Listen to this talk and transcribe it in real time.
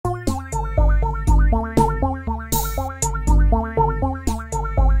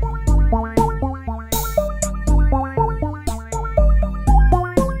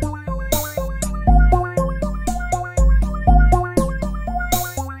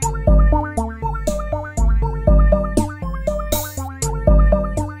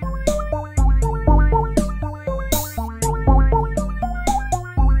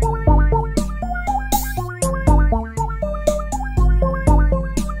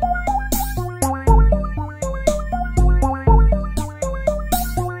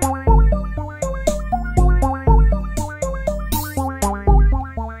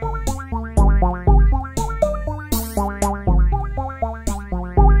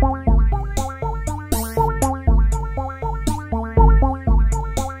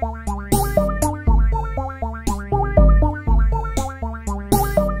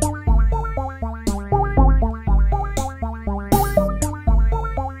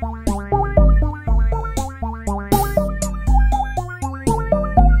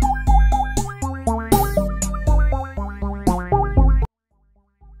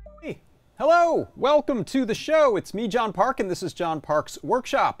welcome to the show. It's me, John Park, and this is John Park's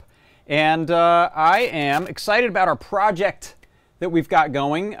Workshop. And I am excited about our project that we've got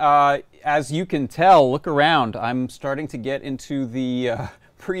going. As you can tell, look around. I'm starting to get into the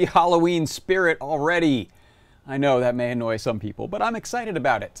pre-Halloween spirit already. I know that may annoy some people, but I'm excited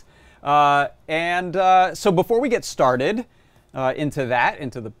about it. So before we get started into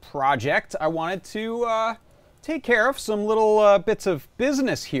the project, I wanted to take care of some little bits of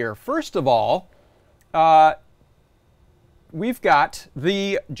business here. First of all, we've got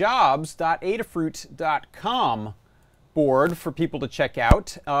the jobs.adafruit.com board for people to check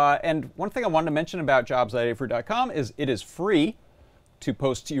out. And one thing I wanted to mention about jobs.adafruit.com is it is free to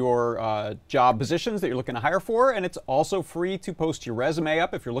post your job positions that you're looking to hire for, and it's also free to post your resume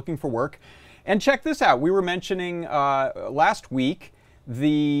up if you're looking for work. And check this out. We were mentioning last week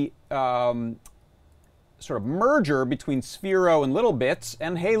the sort of merger between Sphero and Littlebits,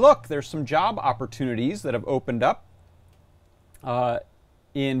 and hey, look, there's some job opportunities that have opened up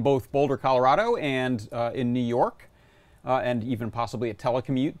in both Boulder, Colorado, and in New York, and even possibly a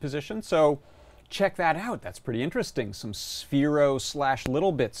telecommute position. So check that out. That's pretty interesting. Some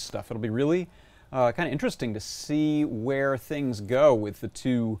Sphero/Littlebits stuff. It'll be really kind of interesting to see where things go with the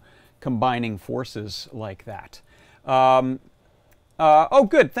two combining forces like that. Oh,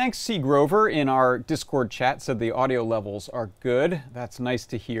 good. Thanks, C. Grover, in our Discord chat, said the audio levels are good. That's nice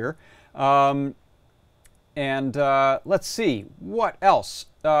to hear. Let's see. What else?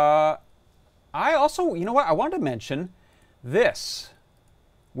 I also, you know what? I wanted to mention this,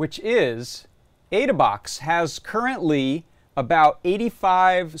 which is AdaBox has currently about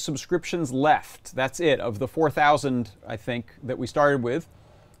 85 subscriptions left. That's it. Of the 4,000, I think, that we started with,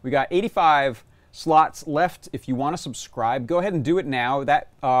 we got 85 slots left. If you want to subscribe, go ahead and do it now. That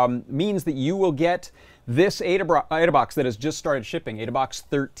means that you will get this AdaBox that has just started shipping, AdaBox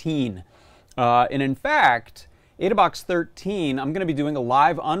 13. And in fact, AdaBox 13, I'm going to be doing a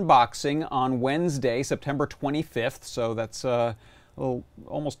live unboxing on Wednesday, September 25th. So that's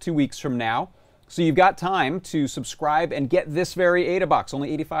almost 2 weeks from now. So you've got time to subscribe and get this very AdaBox.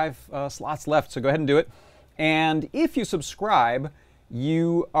 Only 85 slots left, so go ahead and do it. And if you subscribe,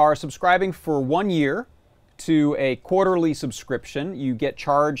 you are subscribing for 1 year to a quarterly subscription. You get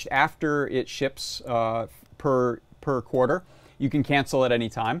charged after it ships per quarter. You can cancel at any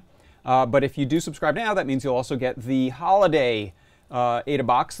time. But if you do subscribe now, that means you'll also get the holiday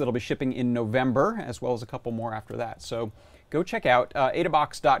AdaBox that'll be shipping in November, as well as a couple more after that. So go check out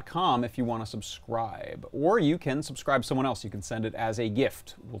adabox.com if you want to subscribe. Or you can subscribe to someone else. You can send it as a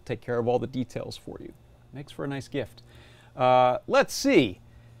gift. We'll take care of all the details for you. Makes for a nice gift. Let's see.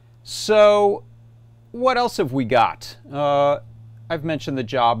 So what else have we got? I've mentioned the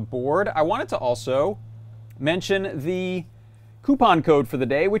job board. I wanted to also mention the coupon code for the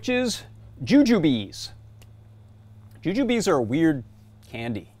day, which is Jujubes. Jujubes are a weird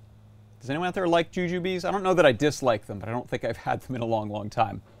candy. Does anyone out there like Jujubes? I don't know that I dislike them, but I don't think I've had them in a long, long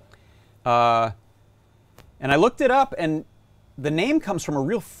time. And I looked it up, and the name comes from a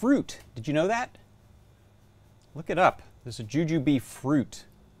real fruit. Did you know that? Look it up. There's a jujube fruit,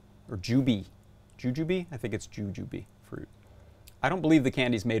 or jubie. Jujube? I think it's jujube fruit. I don't believe the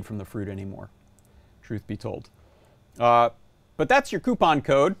candy's made from the fruit anymore, truth be told. But that's your coupon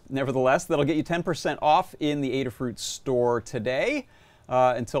code, nevertheless. That'll get you 10% off in the Adafruit store today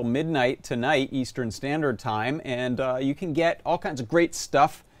until midnight tonight, Eastern Standard Time. And you can get all kinds of great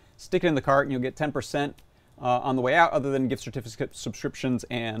stuff. Stick it in the cart and you'll get 10% on the way out, other than gift certificate subscriptions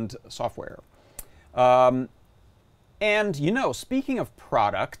and software. And, you know, speaking of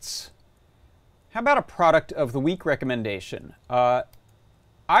products, how about a product of the week recommendation? I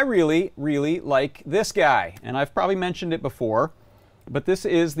really, really like this guy, and I've probably mentioned it before, but this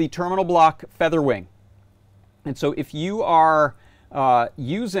is the Terminal Block Featherwing. And so if you are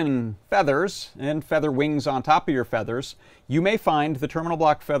using feathers and feather wings on top of your feathers, you may find the Terminal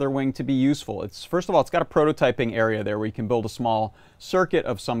Block Featherwing to be useful. First of all, it's got a prototyping area there where you can build a small circuit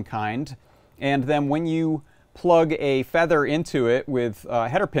of some kind, and then when you plug a feather into it with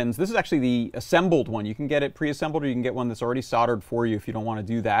header pins. This is actually the assembled one. You can get it pre-assembled, or you can get one that's already soldered for you if you don't want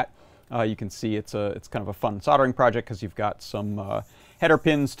to do that. You can see it's kind of a fun soldering project because you've got some header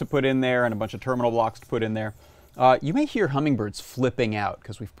pins to put in there and a bunch of terminal blocks to put in there. You may hear hummingbirds flipping out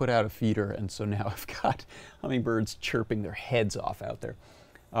because we've put out a feeder, and so now I've got hummingbirds chirping their heads off out there.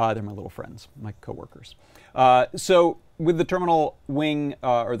 They're my little friends, my coworkers. So with the terminal wing,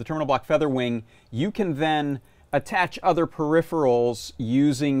 or the terminal block feather wing, you can then attach other peripherals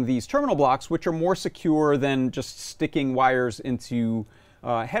using these terminal blocks, which are more secure than just sticking wires into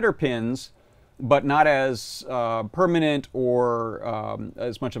header pins. but not as permanent or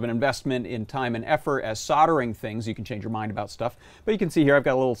as much of an investment in time and effort as soldering things. You can change your mind about stuff. But you can see here I've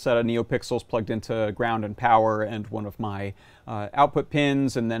got a little set of NeoPixels plugged into ground and power and one of my output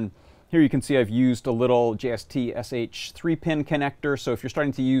pins. And then here you can see I've used a little JST SH 3-pin connector. So if you're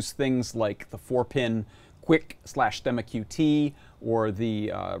starting to use things like the 4-pin Quick/Stemma QT or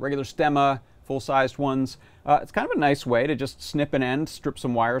the regular Stemma, full-sized ones, it's kind of a nice way to just snip an end, strip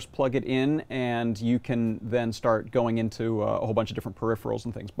some wires, plug it in, and you can then start going into a whole bunch of different peripherals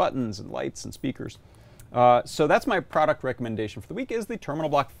and things, buttons and lights and speakers. So that's my product recommendation for the week, is the Terminal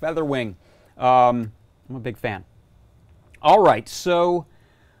Block Featherwing. I'm a big fan. All right, so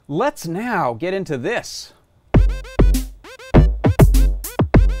let's now get into this.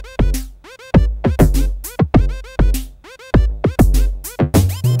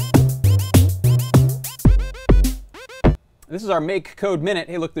 This is our Make Code Minute.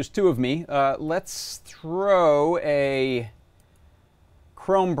 Hey, look, there's two of me. Let's throw a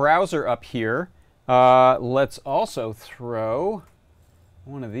Chrome browser up here. Let's also throw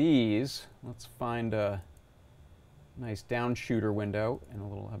one of these. Let's find a nice down shooter window and a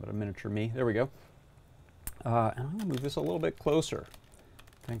little, how about a miniature me? There we go. And I'm going to move this a little bit closer.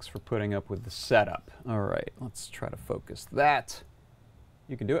 Thanks for putting up with the setup. All right, let's try to focus that.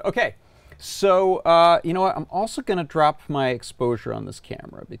 You can do it. Okay. So, you know what, I'm also going to drop my exposure on this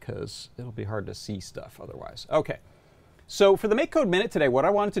camera because it'll be hard to see stuff otherwise. Okay, so for the Make Code Minute today, what I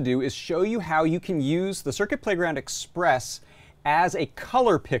wanted to do is show you how you can use the Circuit Playground Express as a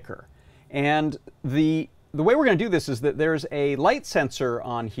color picker. And the way we're going to do this is that there's a light sensor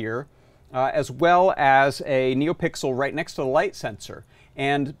on here, as well as a NeoPixel right next to the light sensor.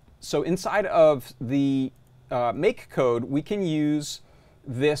 And so inside of the Make Code, we can use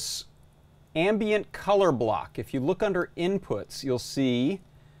this ambient color block. If you look under inputs, you'll see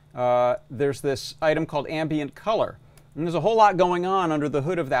there's this item called ambient color. And there's a whole lot going on under the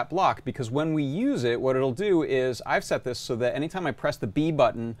hood of that block, because when we use it, what it'll do is, I've set this so that anytime I press the B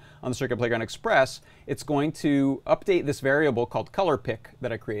button on the Circuit Playground Express, it's going to update this variable called color pick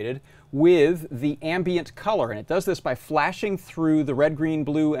that I created with the ambient color. And it does this by flashing through the red, green,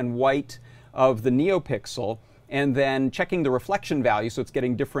 blue, and white of the NeoPixel, and then checking the reflection value, so it's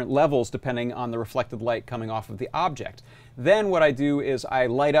getting different levels depending on the reflected light coming off of the object. Then what I do is I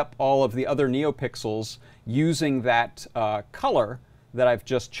light up all of the other NeoPixels using that color that I've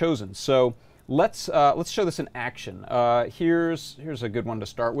just chosen. So let's show this in action. Here's a good one to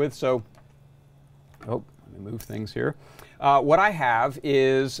start with. So, oh, let me move things here. What I have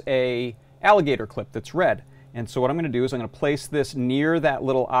is a alligator clip that's red. And so what I'm going to do is I'm going to place this near that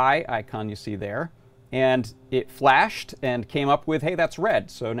little eye icon you see there. And it flashed and came up with, hey, that's red.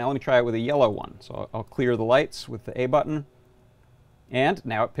 So now let me try it with a yellow one. So I'll clear the lights with the A button. And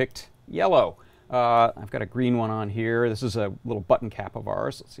now it picked yellow. I've got a green one on here. This is a little button cap of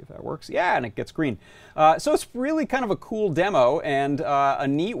ours. Let's see if that works. Yeah, and it gets green. So it's really kind of a cool demo and a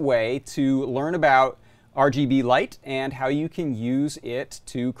neat way to learn about RGB light and how you can use it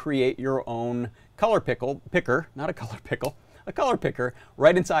to create your own color picker, not a color pickle, a color picker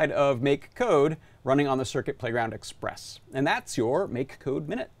right inside of Make Code running on the Circuit Playground Express. And that's your Make Code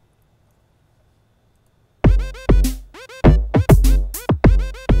Minute.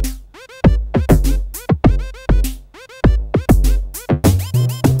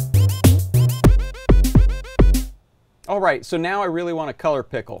 All right, so now I really want a color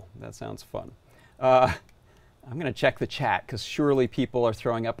pickle. That sounds fun. I'm going to check the chat because surely people are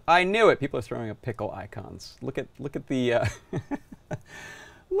throwing up. I knew it. People are throwing up pickle icons. Look at the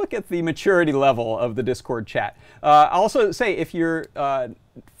look at the maturity level of the Discord chat. I'll also say, if you're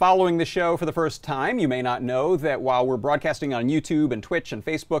following the show for the first time, you may not know that while we're broadcasting on YouTube and Twitch and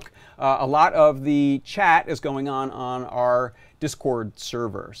Facebook, a lot of the chat is going on our Discord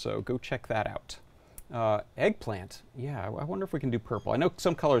server. So go check that out. Eggplant. Yeah, I wonder if we can do purple. I know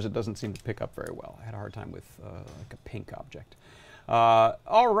some colors it doesn't seem to pick up very well. I had a hard time with like a pink object.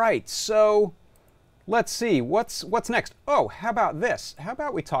 All right, so let's see. What's next? Oh, how about this? How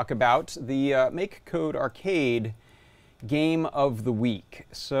about we talk about the Make Code Arcade Game of the Week.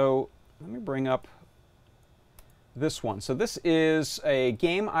 So let me bring up this one. So this is a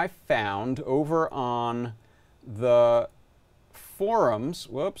game I found over on the forums.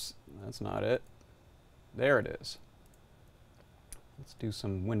 Whoops, that's not it. There it is. Let's do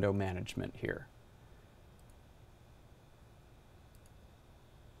some window management here.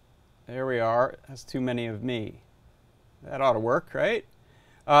 There we are. That's too many of me. That ought to work, right?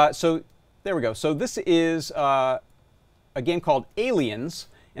 So there we go. So this is a game called Aliens,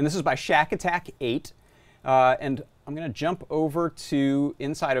 and this is by Shack Attack 8. And I'm I'm going to jump over to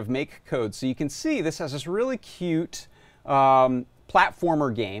inside of MakeCode. So you can see this has this really cute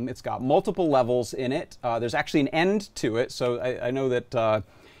platformer game. It's got multiple levels in it. There's actually an end to it. So I know that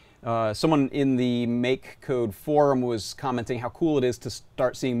someone in the MakeCode forum was commenting how cool it is to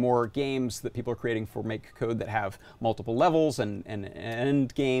start seeing more games that people are creating for MakeCode that have multiple levels and an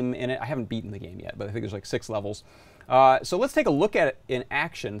end game in it. I haven't beaten the game yet, but I think there's like 6 levels. So let's take a look at it in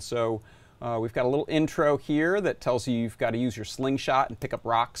action. So we've got a little intro here that tells you you've got to use your slingshot and pick up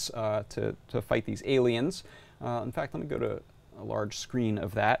rocks to fight these aliens. In fact, let me go to a large screen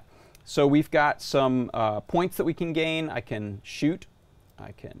of that. So we've got some points that we can gain. I can shoot,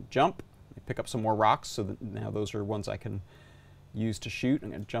 I can jump, pick up some more rocks, so that now those are ones I can use to shoot. I'm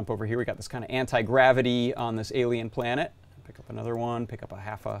going to jump over here. We got this kind of anti-gravity on this alien planet. Pick up another one, pick up a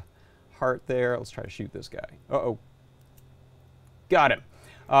half a heart there. Let's try to shoot this guy. Uh-oh. Got him.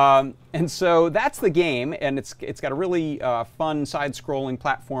 And so that's the game, and it's got a really fun side-scrolling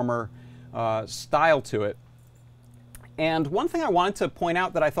platformer style to it. And one thing I wanted to point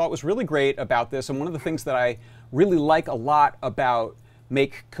out that I thought was really great about this, and one of the things that I really like a lot about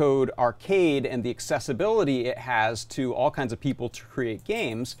MakeCode Arcade and the accessibility it has to all kinds of people to create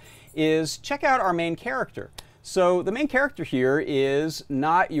games, is check out our main character. So the main character here is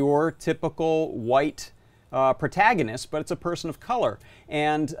not your typical white protagonist, but it's a person of color.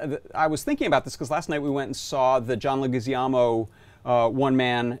 And I was thinking about this because last night we went and saw the John Leguizamo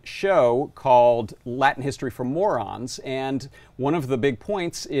one-man show called Latin History for Morons, and one of the big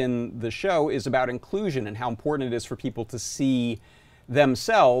points in the show is about inclusion and how important it is for people to see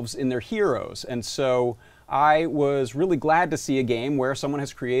themselves in their heroes. And so I was really glad to see a game where someone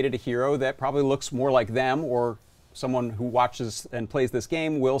has created a hero that probably looks more like them, or someone who watches and plays this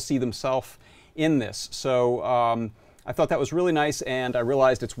game will see themselves in this. So I thought that was really nice, and I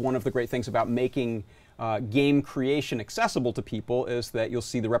realized it's one of the great things about making game creation accessible to people is that you'll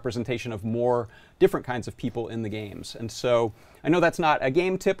see the representation of more different kinds of people in the games. And so I know that's not a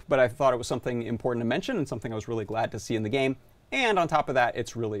game tip, but I thought it was something important to mention and something I was really glad to see in the game. And on top of that,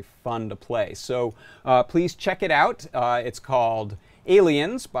 it's really fun to play. So please check it out. It's called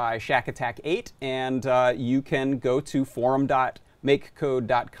Aliens by Shack Attack 8, and you can go to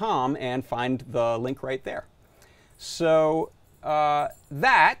forum.makecode.com and find the link right there. So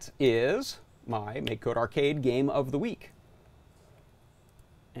that is my MakeCode Arcade Game of the Week.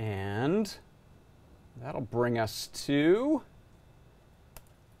 And that'll bring us to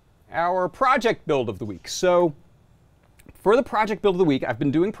our project build of the week. So for the project build of the week, I've been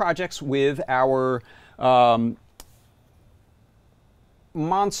doing projects with our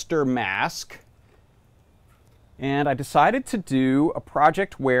monster mask, and I decided to do a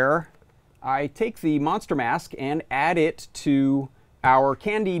project where I take the monster mask and add it to our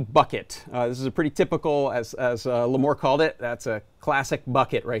candy bucket. This is a pretty typical, as Limor called it, that's a classic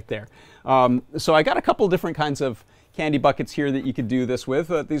bucket right there. So I got a couple different kinds of candy buckets here that you could do this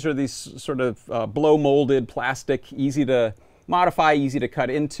with. These are these sort of blow molded plastic, easy to modify, easy to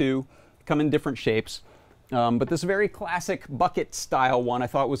cut into, come in different shapes. But this very classic bucket style one I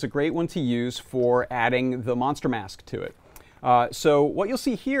thought was a great one to use for adding the monster mask to it. So what you'll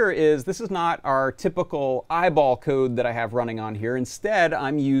see here is this is not our typical eyeball code that I have running on here. Instead,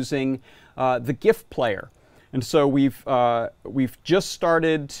 I'm using the GIF player. And so we've just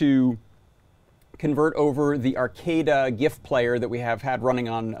started to convert over the Arcada GIF player that we have had running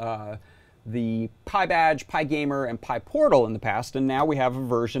on the PyBadge, PyGamer, and PyPortal in the past, and now we have a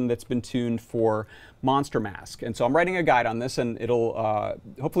version that's been tuned for Monster Mask. And so I'm writing a guide on this, and it'll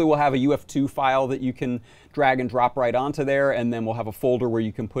hopefully we'll have a UF2 file that you can drag and drop right onto there, and then we'll have a folder where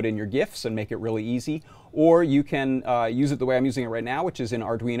you can put in your GIFs and make it really easy. Or you can use it the way I'm using it right now, which is in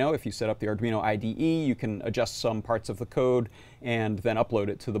Arduino. If you set up the Arduino IDE, you can adjust some parts of the code and then upload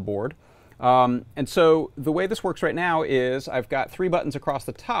it to the board. And so the way this works right now is I've got 3 buttons across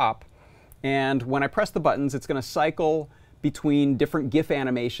the top, and when I press the buttons, it's going to cycle between different GIF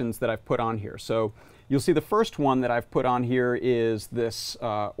animations that I've put on here. So you'll see the first one that I've put on here is this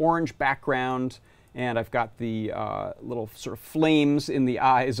orange background, and I've got the little sort of flames in the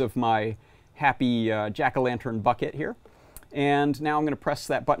eyes of my happy jack-o'-lantern bucket here. And now I'm going to press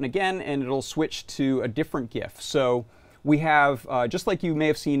that button again, and it'll switch to a different GIF. So we have, just like you may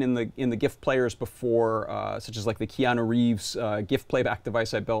have seen in the GIF players before, such as like the Keanu Reeves GIF playback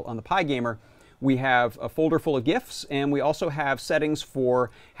device I built on the PyGamer, we have a folder full of GIFs, and we also have settings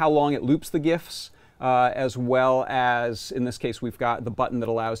for how long it loops the GIFs, as well as, in this case, we've got the button that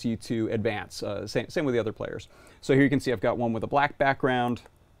allows you to advance. Same with the other players. So here you can see I've got one with a black background,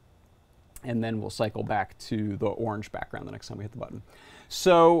 and then we'll cycle back to the orange background the next time we hit the button.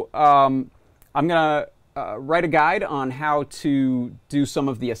 So I'm going to write a guide on how to do some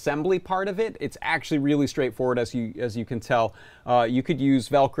of the assembly part of it. It's actually really straightforward, as you can tell. You could use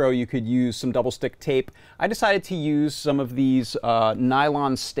Velcro, you could use some double stick tape. I decided to use some of these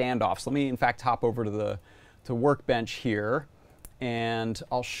nylon standoffs. Let me in fact hop over to the workbench here, and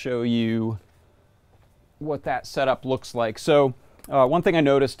I'll show you what that setup looks like. So one thing I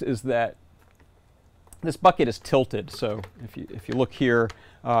noticed is that this bucket is tilted. So if you look here,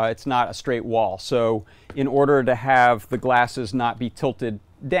 it's not a straight wall. So in order to have the glasses not be tilted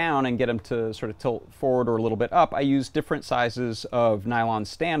down and get them to sort of tilt forward or a little bit up, I use different sizes of nylon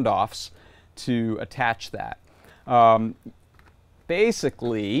standoffs to attach that.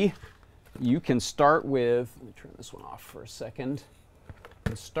 Basically, you can start with, let me turn this one off for a second. You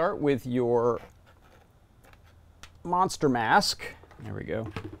can start with your monster mask. There we go.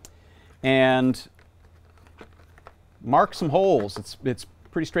 And mark some holes. It's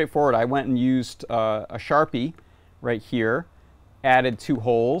pretty straightforward. I went and used a Sharpie right here, added 2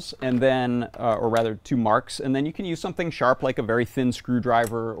 holes, and then, or rather 2 marks, and then you can use something sharp like a very thin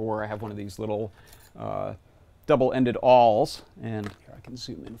screwdriver, or I have one of these little double-ended awls, and here I can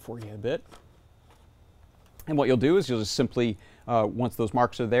zoom in for you a bit. And what you'll do is you'll just simply, once those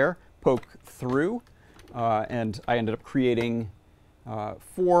marks are there, poke through, and I ended up creating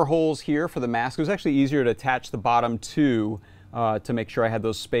 4 holes here for the mask. It was actually easier to attach the bottom 2 to make sure I had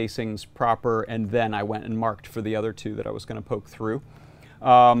those spacings proper, and then I went and marked for the other 2 that I was going to poke through.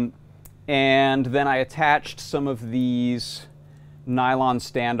 And then I attached some of these nylon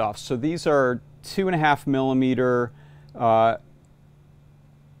standoffs. So these are 2.5 millimeter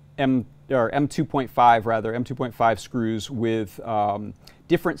M2.5 rather, M2.5 screws with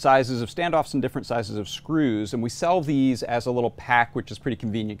different sizes of standoffs and different sizes of screws, and we sell these as a little pack, which is pretty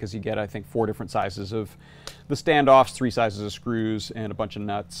convenient because you get, I think, 4 different sizes of the standoffs, 3 sizes of screws, and a bunch of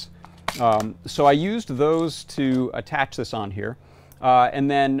nuts. So I used those to attach this on here, and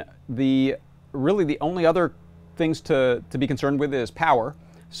then really the only other things to be concerned with is power.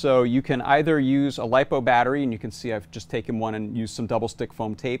 So you can either use a LiPo battery, and you can see I've just taken one and used some double stick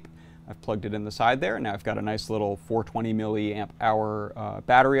foam tape. I've plugged it in the side there, and now I've got a nice little 420 milliamp hour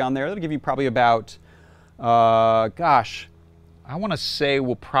battery on there. That'll give you probably about, gosh, I want to say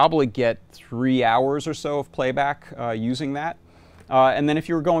we'll probably get 3 hours or so of playback using that. And then if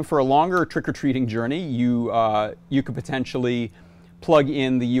you were going for a longer trick-or-treating journey, you could potentially plug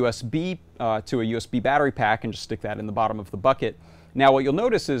in the USB to a USB battery pack and just stick that in the bottom of the bucket. Now what you'll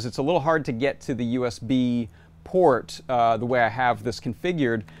notice is it's a little hard to get to the USB port the way I have this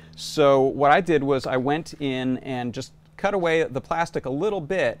configured. So what I did was I went in and just cut away the plastic a little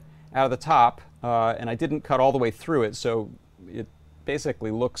bit out of the top, and I didn't cut all the way through it, so it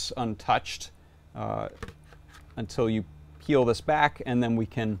basically looks untouched until you peel this back, and then we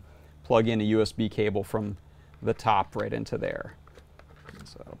can plug in a USB cable from the top right into there.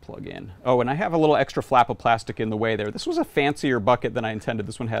 So that'll plug in. Oh, and I have a little extra flap of plastic in the way there. This was a fancier bucket than I intended.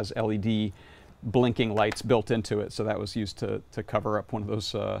 This one has LED blinking lights built into it, so that was used to cover up one of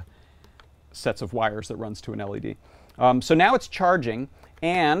those sets of wires that runs to an LED. So now it's charging,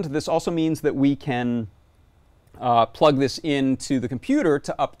 and this also means that we can plug this into the computer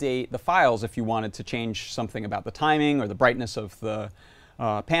to update the files if you wanted to change something about the timing or the brightness of the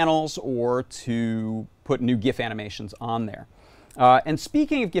panels, or to put new GIF animations on there. And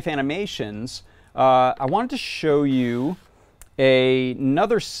speaking of GIF animations, I wanted to show you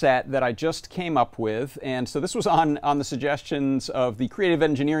another set that I just came up with, and so this was on the suggestions of the creative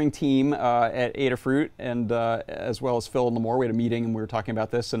engineering team at Adafruit, and as well as Phil and Lamore. We had a meeting and we were talking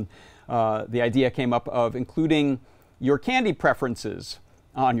about this, and the idea came up of including your candy preferences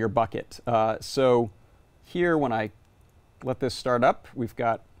on your bucket. So here, when I let this start up, we've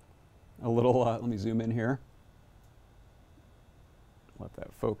got a little, let me zoom in here, let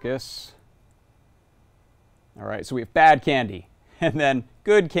that focus. All right, so we have bad candy, and then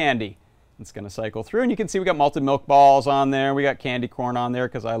good candy. It's going to cycle through, and you can see we got malted milk balls on there. We got candy corn on there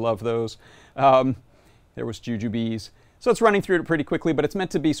because I love those. There was jujubes. So it's running through it pretty quickly, but it's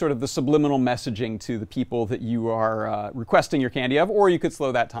meant to be sort of the subliminal messaging to the people that you are requesting your candy of, or you could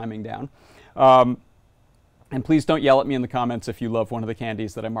slow that timing down. And please don't yell at me in the comments if you love one of the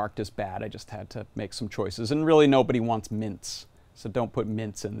candies that I marked as bad. I just had to make some choices, and really nobody wants mints. So don't put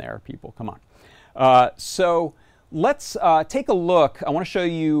mints in there, people. Come on. So let's take a look. I want to show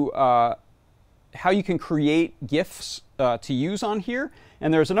you how you can create GIFs to use on here.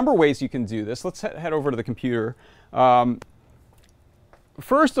 And there's a number of ways you can do this. Let's head over to the computer.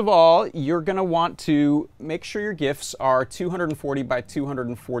 First of all, you're going to want to make sure your GIFs are 240 by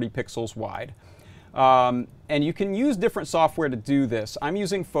 240 pixels wide. And you can use different software to do this. I'm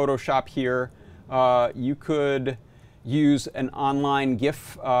using Photoshop here. you could use an online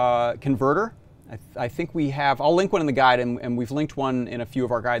GIF converter. I think we have, I'll link one in the guide, and we've linked one in a few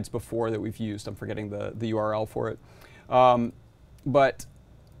of our guides before that we've used. I'm forgetting the URL for it. But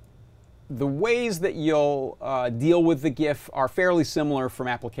the ways that you'll deal with the GIF are fairly similar from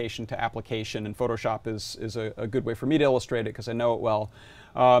application to application, and Photoshop is a good way for me to illustrate it because I know it well.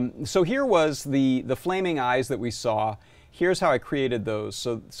 So here was the flaming eyes that we saw. Here's how I created those.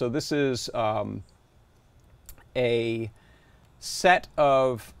 So this is a set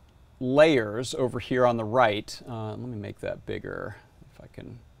of layers over here on the right. Let me make that bigger, if I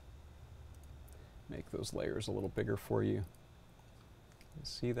can make those layers a little bigger for you.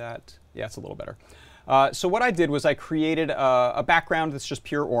 See that? Yeah, it's a little better. So what I did was I created a background that's just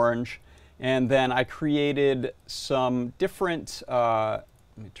pure orange, and then I created some different, let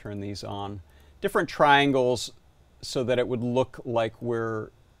me turn these on, different triangles so that it would look like we're,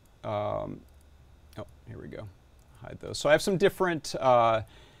 oh, here we go, hide those. So I have some different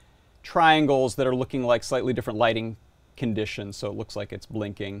triangles that are looking like slightly different lighting conditions, so it looks like it's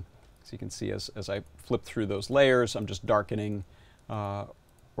blinking. So you can see as I flip through those layers, I'm just darkening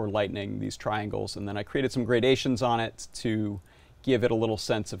or lightening these triangles, and then I created some gradations on it to give it a little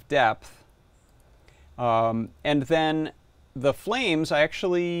sense of depth. And then the flames, I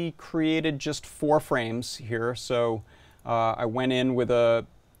actually created just 4 frames here. So I went in with a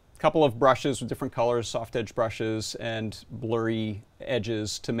couple of brushes with different colors, soft edge brushes and blurry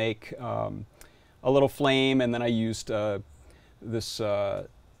edges to make a little flame, and then I used this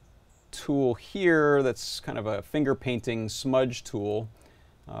tool here that's kind of a finger painting smudge tool.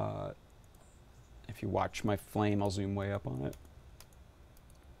 If you watch my flame, I'll zoom way up on it.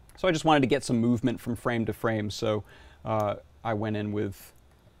 So I just wanted to get some movement from frame to frame, so I went in with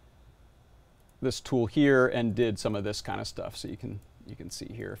this tool here and did some of this kind of stuff. So you can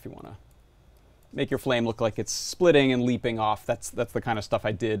see here if you want to make your flame look like it's splitting and leaping off. That's the kind of stuff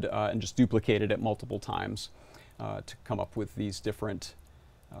I did, and just duplicated it multiple times to come up with these different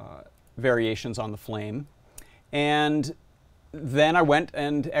variations on the flame. And then I went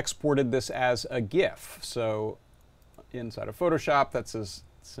and exported this as a GIF. So inside of Photoshop, that's as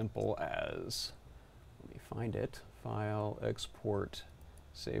simple as, let me find it, File, Export,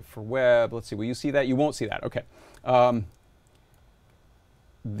 Save for Web. Let's see, will you see that? You won't see that, okay.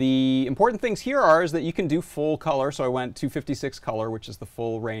 The important things here is that you can do full color. So I went 256 color, which is the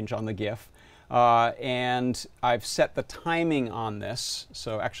full range on the GIF. And I've set the timing on this.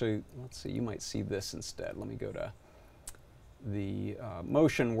 So actually, let's see, you might see this instead. Let me go to the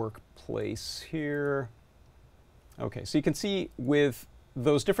motion workplace here. Okay, so you can see with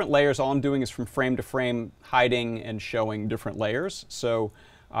those different layers, all I'm doing is from frame to frame hiding and showing different layers. So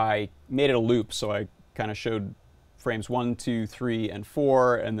I made it a loop, so I kind of showed frames 1, 2, 3, and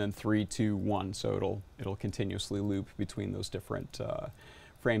 4, and then 3, 2, 1. So it'll continuously loop between those different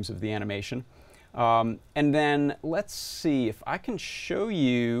frames of the animation. And then let's see if I can show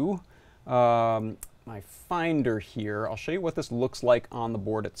you my Finder here. I'll show you what this looks like on the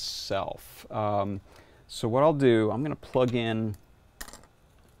board itself. So what I'll do, I'm going to plug in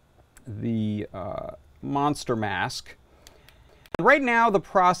the monster mask. Right now the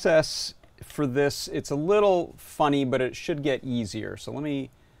process for this, it's a little funny, but it should get easier. So let me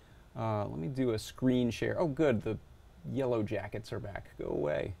do a screen share. Oh good, the yellow jackets are back. Go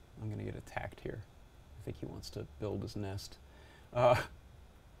away. I'm going to get attacked here. I think he wants to build his nest. I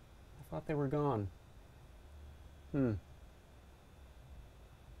thought they were gone. All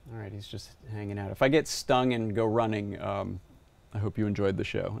right, he's just hanging out. If I get stung and go running, I hope you enjoyed the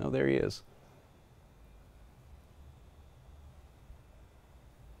show. Oh, there he is.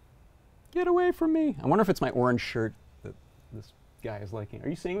 Get away from me. I wonder if it's my orange shirt that this guy is liking. Are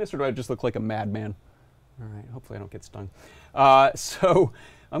you seeing this, or do I just look like a madman? All right, hopefully I don't get stung. So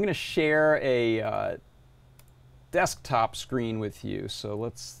I'm going to share a desktop screen with you. So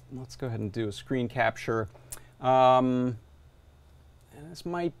let's go ahead and do a screen capture. And this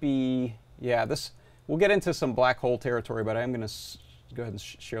might be, yeah, this, we'll get into some black hole territory, but I'm going to go ahead and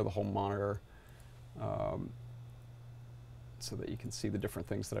share the whole monitor so that you can see the different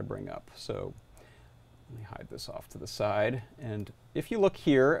things that I bring up. So let me hide this off to the side. And if you look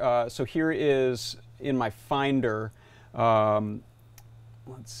here, so here is in my Finder,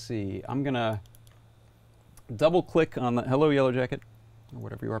 let's see, I'm going to double click on the, hello yellow jacket, or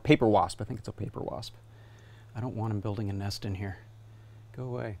whatever you are, paper wasp, I think it's a paper wasp. I don't want him building a nest in here. Go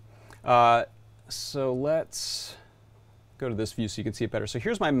away. So let's go to this view so you can see it better. So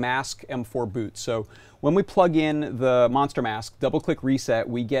here's my mask M4 boot. So when we plug in the monster mask, double click reset,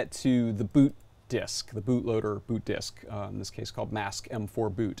 we get to the boot disk, the bootloader boot disk, in this case called mask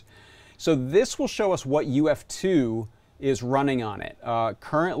M4 boot. So this will show us what UF2 is running on it.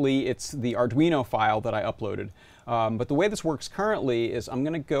 Currently, it's the Arduino file that I uploaded. But the way this works currently is I'm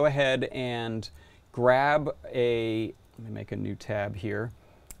going to go ahead and grab a, let me make a new tab here.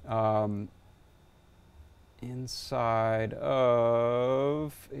 Inside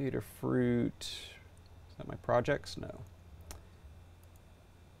of Adafruit, is that my projects? No.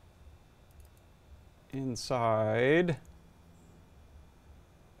 Inside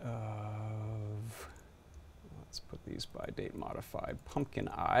of, let's put these by date modified, pumpkin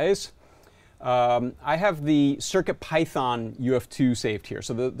eyes. I have the CircuitPython UF2 saved here.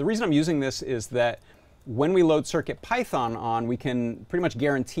 So the reason I'm using this is that when we load CircuitPython on, we can pretty much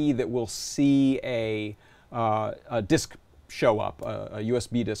guarantee that we'll see a disk show up, a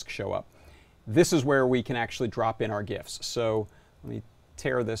USB disk show up. This is where we can actually drop in our GIFs. So let me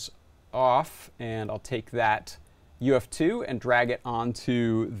tear this off, and I'll take that UF2 and drag it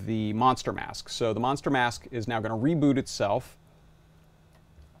onto the Monster Mask. So the Monster Mask is now going to reboot itself.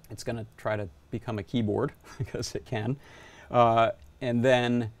 It's going to try to become a keyboard because it can. And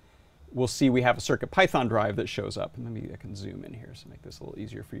then we'll see we have a CircuitPython drive that shows up. Maybe I can zoom in here to make this a little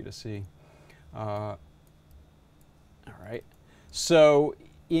easier for you to see. All right. So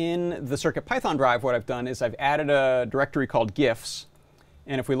in the CircuitPython drive, what I've done is I've added a directory called GIFs.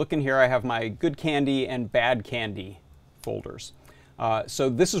 And if we look in here, I have my Good Candy and Bad Candy folders. So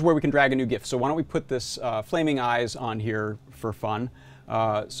this is where we can drag a new GIF. So why don't we put this Flaming Eyes on here for fun.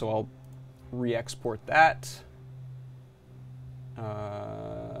 So I'll re-export that.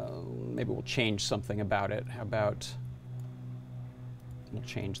 Maybe we'll change something about it. How about we'll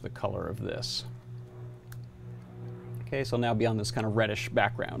change the color of this. Okay, so it'll now be on this kind of reddish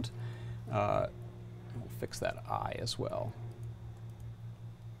background. We'll fix that eye as well.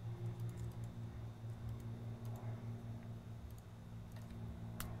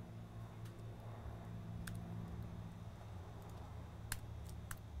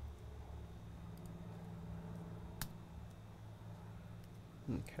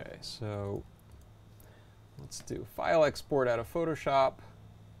 Okay, so let's do file export out of Photoshop,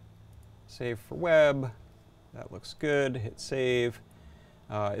 save for web. That looks good. Hit save.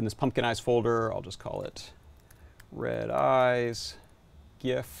 In this Pumpkin Eyes folder, I'll just call it Red Eyes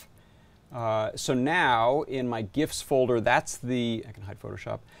GIF. So now in my GIFs folder, that's the, I can hide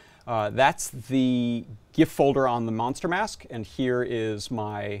Photoshop. That's the GIF folder on the Monster Mask, and here is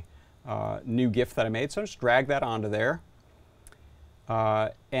my new GIF that I made. So I'll just drag that onto there.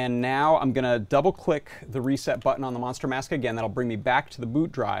 And now I'm going to double click the reset button on the Monster Mask again. That'll bring me back to the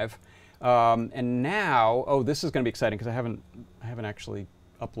boot drive. And now, oh, this is going to be exciting because I haven't actually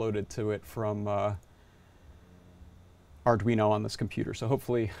uploaded to it from Arduino on this computer. So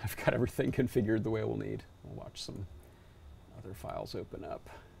hopefully I've got everything configured the way we'll need. We'll watch some other files open up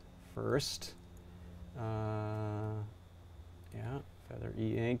first. Yeah, Feather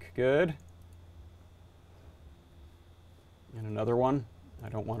E-Ink, good. And another one. I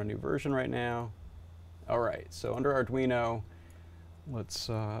don't want a new version right now. All right, so under Arduino, let's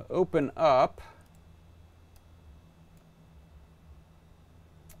open up.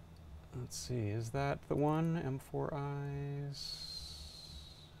 Let's see, is that the one? M4 Eyes?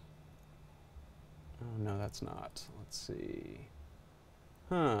 Oh, no, that's not. Let's see.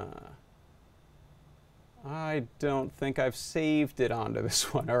 Huh. I don't think I've saved it onto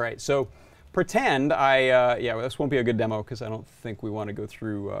this one. All right, so pretend yeah, well, this won't be a good demo because I don't think we want to go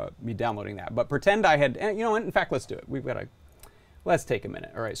through me downloading that. But pretend I had, you know, in fact, let's do it. Let's take a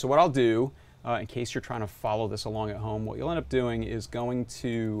minute. All right, so what I'll do, in case you're trying to follow this along at home, what you'll end up doing is going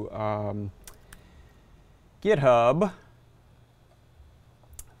to GitHub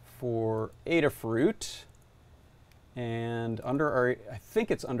for Adafruit, and under I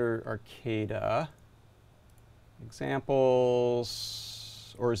think it's under Arcata examples,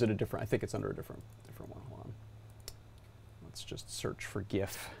 or is it a different? I think it's under a different one. Hold on. Let's just search for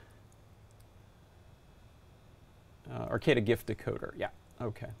GIF. Arcata GIF decoder. Yeah.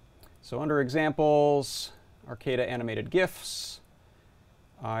 Okay. So under examples, Arcata animated GIFs.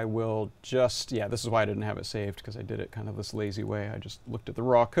 I will just, yeah, this is why I didn't have it saved, because I did it kind of this lazy way. I just looked at the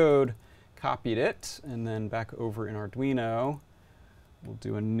raw code, copied it, and then back over in Arduino, we'll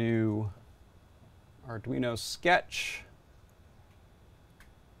do a new Arduino sketch.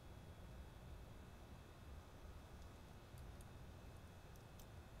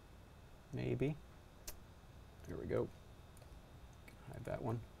 Maybe. Here we go. Hide that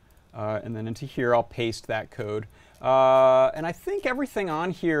one. And then into here, I'll paste that code. And I think everything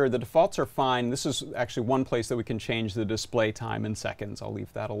on here, the defaults are fine. This is actually one place that we can change the display time in seconds. I'll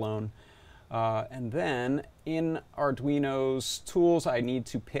leave that alone. And then in Arduino's tools, I need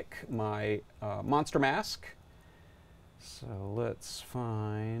to pick my monster mask. So let's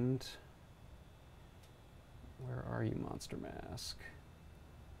find, where are you, monster mask?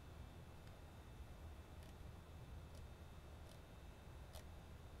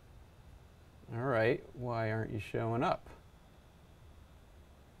 All right, why aren't you showing up?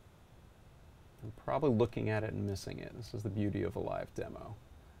 I'm probably looking at it and missing it. This is the beauty of a live demo.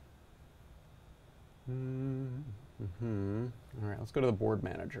 All right, let's go to the board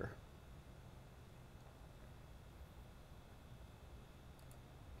manager.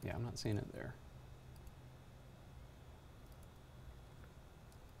 Yeah, I'm not seeing it there.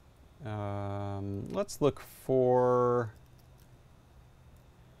 Let's look for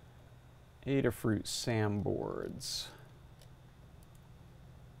Adafruit SAM boards.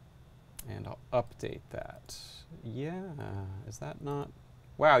 And I'll update that. Yeah, is that not?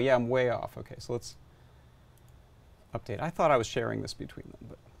 Wow, yeah, I'm way off. Okay, so let's update. I thought I was sharing this between them,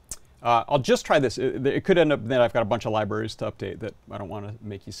 but I'll just try this. It could end up that I've got a bunch of libraries to update that I don't want to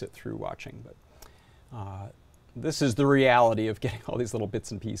make you sit through watching, but this is the reality of getting all these little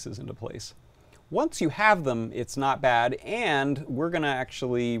bits and pieces into place. Once you have them, it's not bad, and we're going to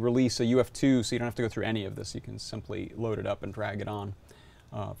actually release a UF2 so you don't have to go through any of this. You can simply load it up and drag it on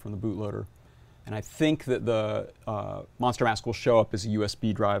from the bootloader. And I think that the Monster Mask will show up as a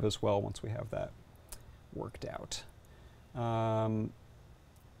USB drive as well once we have that worked out. All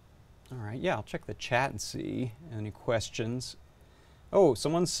right, yeah, I'll check the chat and see any questions. Oh,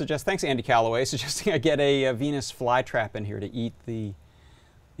 someone suggests, thanks Andy Calloway, suggesting I get a Venus flytrap in here to eat the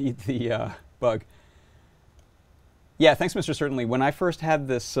bug. Yeah, thanks, Mr. Certainly. When I first had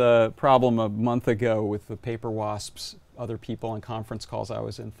this problem a month ago with the paper wasps, other people on conference calls I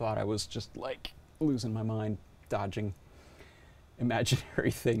was in thought I was just like losing my mind, dodging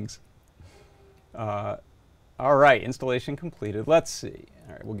imaginary things. All right, installation completed. Let's see.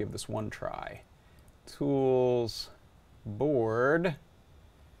 All right, we'll give this one try. Tools, board,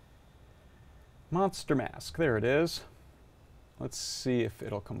 Monster Mask. There it is. Let's see if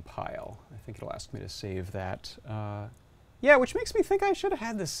it'll compile. I think it'll ask me to save that. Yeah, which makes me think I should have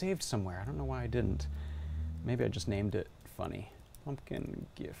had this saved somewhere. I don't know why I didn't. Maybe I just named it funny. Pumpkin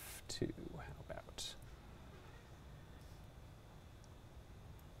GIF 2, how about?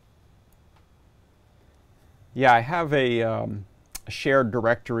 Yeah, I have a shared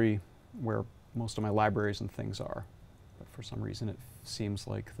directory where most of my libraries and things are. But for some reason it seems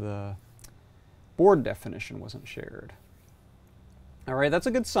like the board definition wasn't shared. All right, that's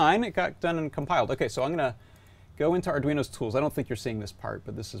a good sign. It got done and compiled. Okay, so I'm going to go into Arduino's tools. I don't think you're seeing this part,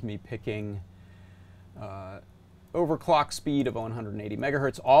 but this is me picking overclock speed of 180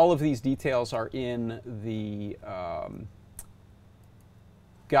 megahertz. All of these details are in the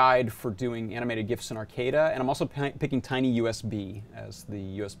guide for doing animated GIFs in Arcada, and I'm also picking Tiny USB as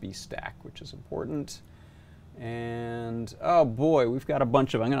the USB stack, which is important. And oh boy, we've got a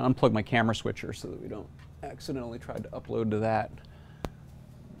bunch of, I'm going to unplug my camera switcher so that we don't accidentally try to upload to that,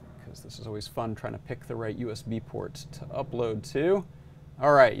 because this is always fun trying to pick the right USB port to upload to.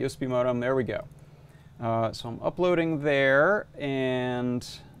 All right, USB modem, there we go. So I'm uploading there, and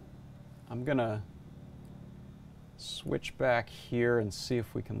I'm going to switch back here and see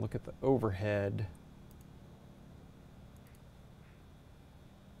if we can look at the overhead.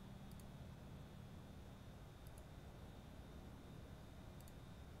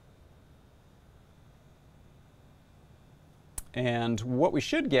 And what we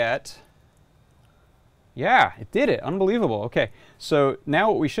should get, yeah, it did it. Unbelievable. Okay, so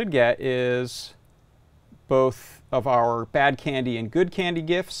now what we should get is both of our bad candy and good candy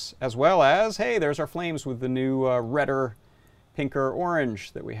GIFs, as well as, hey, there's our flames with the new redder, pinker,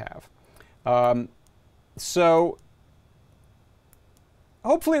 orange that we have. So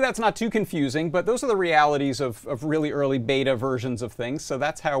hopefully that's not too confusing, but those are the realities of really early beta versions of things. So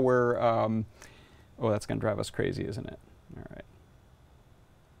that's how we're, oh, that's going to drive us crazy, isn't it? All right.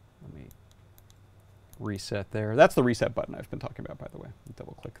 Let me reset there. That's the reset button I've been talking about, by the way.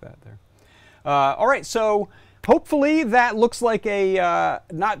 Double click that there. All right, so hopefully that looks like a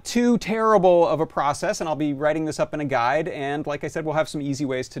not too terrible of a process, and I'll be writing this up in a guide, and like I said, we'll have some easy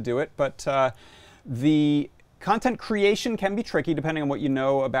ways to do it, but the content creation can be tricky depending on what you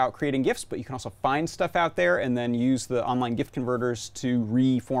know about creating GIFs, but you can also find stuff out there and then use the online GIF converters to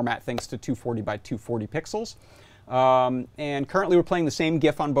reformat things to 240 by 240 pixels. And currently we're playing the same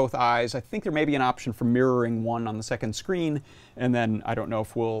GIF on both eyes. I think there may be an option for mirroring one on the second screen, and then I don't know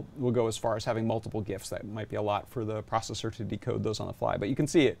if we'll go as far as having multiple GIFs. That might be a lot for the processor to decode those on the fly, but you can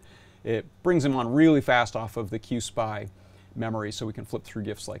see it brings them on really fast off of the QSPI memory, so we can flip through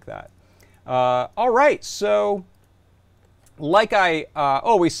GIFs like that. All right, so like I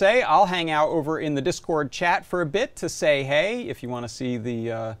always say, I'll hang out over in the Discord chat for a bit to say hey. If you want to see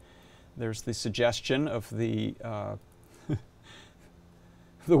the, there's the suggestion of the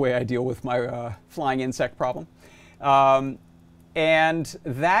the way I deal with my flying insect problem. And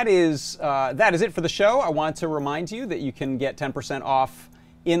that is it for the show. I want to remind you that you can get 10% off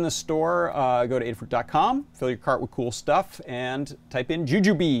in the store. Go to adafruit.com, fill your cart with cool stuff, and type in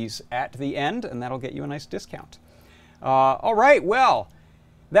Jujubes at the end, and that'll get you a nice discount. All right, well,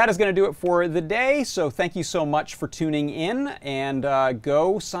 that is going to do it for the day. So thank you so much for tuning in, and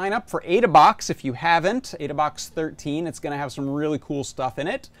go sign up for AdaBox if you haven't. AdaBox 13. It's going to have some really cool stuff in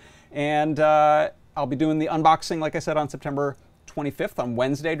it, and I'll be doing the unboxing, like I said, on September 25th on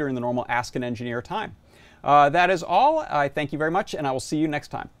Wednesday during the normal Ask an Engineer time. That is all. I thank you very much, and I will see you next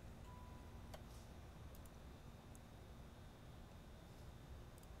time.